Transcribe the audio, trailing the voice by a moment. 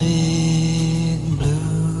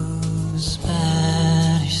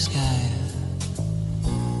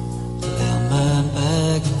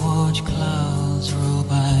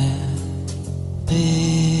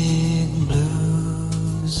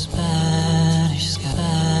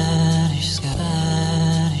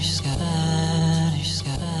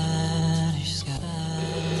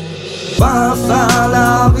Pasa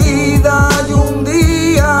la vida y un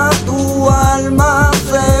día tu alma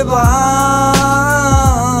se va.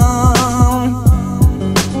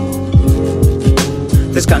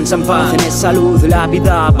 Descansa en paz, en esa luz, la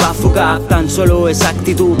vida va fugaz. Tan solo esa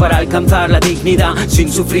actitud para alcanzar la dignidad,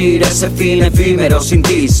 sin sufrir ese fin efímero sin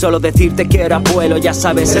ti. Solo decirte quiero abuelo, ya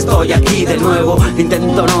sabes, estoy aquí de nuevo.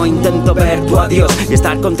 No intento ver tu adiós y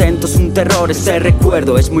estar contento es un terror. Ese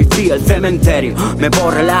recuerdo es muy frío, el cementerio me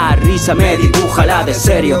borra la risa, me dibuja la de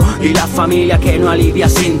serio. Y la familia que no alivia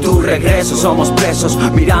sin tu regreso. Somos presos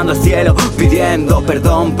mirando al cielo, pidiendo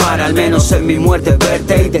perdón para al menos en mi muerte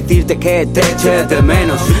verte y decirte que te eché de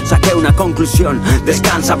menos. Saqué una conclusión,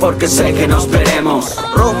 descansa porque sé que nos veremos.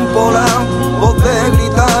 Rompo la voz de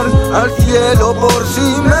gritar al cielo por si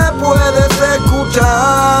me puedes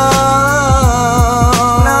escuchar.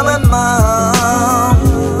 Una vez más,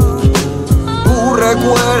 tu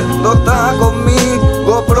recuerdo está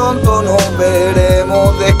conmigo, pronto nos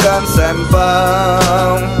veremos. Descansa en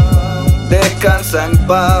paz, descansa en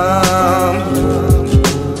paz.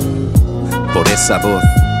 Por esa voz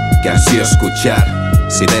que ansío escuchar.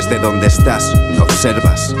 Si desde donde estás no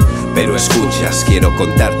observas, pero escuchas, quiero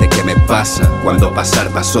contarte qué me pasa cuando pasar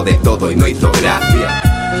pasó de todo y no hizo gracia.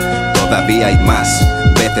 Todavía hay más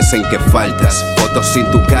veces en que faltas, fotos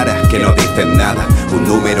sin tu cara que no dicen nada, un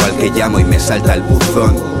número al que llamo y me salta el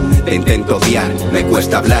buzón. Te intento odiar, me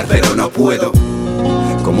cuesta hablar pero no puedo.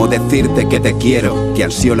 ¿Cómo decirte que te quiero, que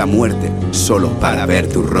ansío la muerte solo para ver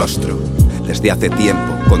tu rostro? Desde hace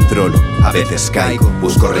tiempo controlo, a veces caigo,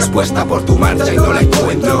 busco respuesta por tu marcha y no la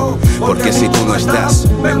encuentro. Porque si tú no estás,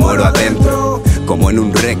 me muero adentro, como en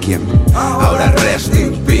un requiem. Ahora rest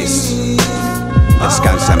in peace.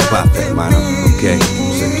 Descansa en paz, hermano, ok.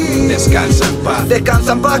 Descansa en paz.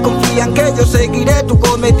 Descansa en paz, confía en que yo seguiré tu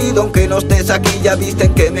cometido. Aunque no estés aquí ya viste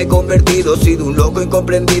en que me he convertido. Sido un loco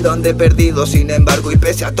incomprendido, ande perdido. Sin embargo y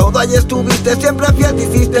pese a todo allí estuviste siempre fiel, te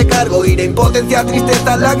hiciste cargo. Ira, impotencia,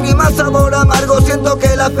 tristeza, lágrimas, sabor amargo. Siento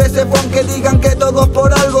que la fe se fue aunque digan que todo es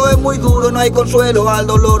por algo. Es muy duro, no hay consuelo al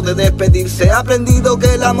dolor de despedirse. He aprendido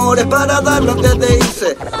que el amor es para darlo antes de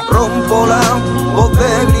irse. Rompo la voz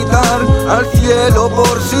de gritar al cielo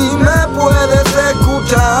por si me puedes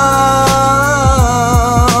escuchar.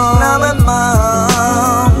 Una vez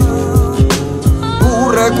más, tu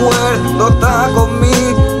recuerdo está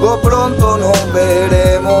conmigo, pronto nos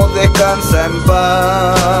veremos. Descansa en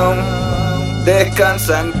paz,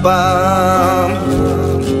 descansa en paz.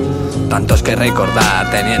 Tantos que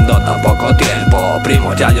recordar teniendo tan poco tiempo.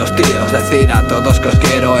 Primos, yayos, tíos, decir a todos que os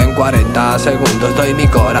quiero. En 40 segundos doy mi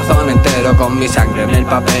corazón entero. Con mi sangre en el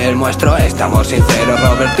papel muestro este amor sincero.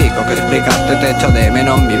 Robertico, que explicarte te echo de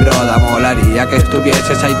menos, mi broda. Molaría que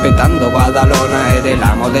estuvieses ahí petando Badalona. Eres el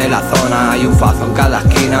amo de la zona, hay un fazo en cada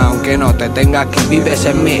esquina. Aunque no te tenga aquí, vives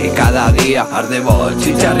en mí cada día. Ardebol,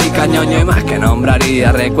 chicharrica, ñoño y más que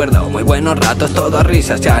nombraría. Recuerdo muy buenos ratos, todo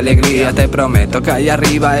risas y alegría. Te prometo que allá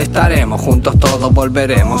arriba estaré juntos todos,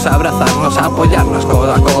 volveremos a abrazarnos, a apoyarnos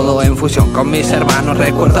codo a codo en fusión con mis hermanos.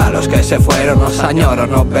 Recuerda a los que se fueron, nos añoro,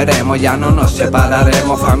 nos veremos, ya no nos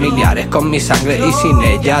separaremos. Familiares con mi sangre y sin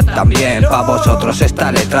ella también. Pa' vosotros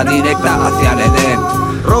esta letra directa hacia el Edén.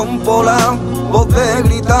 Rompo la voz de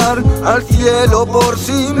gritar al cielo por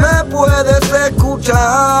si me puedes escuchar.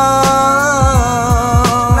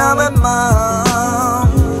 Una vez más,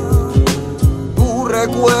 tu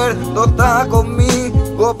recuerdo está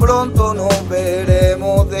conmigo, pronto nos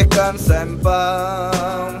veremos. Descansa en paz,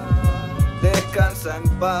 descansa en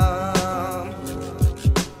paz.